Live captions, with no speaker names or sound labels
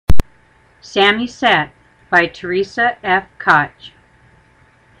Sammy Sat by Theresa F. Koch.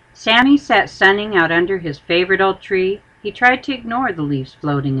 Sammy sat sunning out under his favorite old tree. He tried to ignore the leaves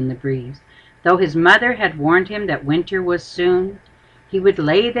floating in the breeze. Though his mother had warned him that winter was soon, he would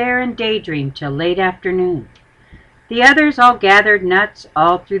lay there and daydream till late afternoon. The others all gathered nuts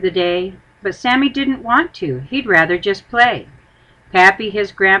all through the day, but Sammy didn't want to. He'd rather just play. Pappy,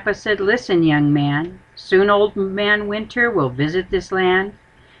 his grandpa, said, "Listen, young man, soon old man Winter will visit this land.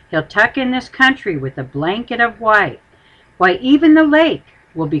 He'll tuck in this country with a blanket of white. Why, even the lake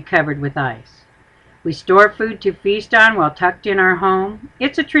will be covered with ice. We store food to feast on while tucked in our home.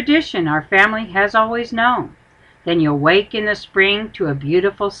 It's a tradition our family has always known. Then you'll wake in the spring to a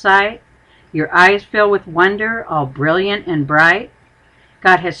beautiful sight. Your eyes fill with wonder, all brilliant and bright.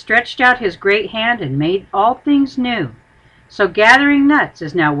 God has stretched out his great hand and made all things new. So gathering nuts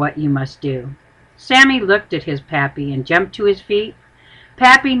is now what you must do." Sammy looked at his pappy and jumped to his feet.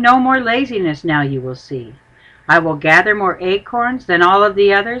 "Pappy, no more laziness now, you will see. I will gather more acorns than all of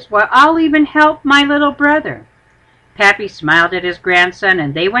the others. Why, I'll even help my little brother." Pappy smiled at his grandson,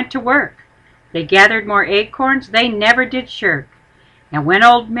 and they went to work. They gathered more acorns. They never did shirk. And when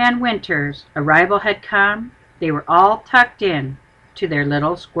Old Man Winter's arrival had come, they were all tucked in to their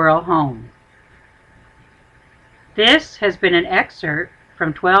little squirrel home. This has been an excerpt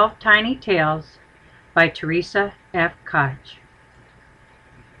from 12 Tiny Tales by Theresa F. Koch.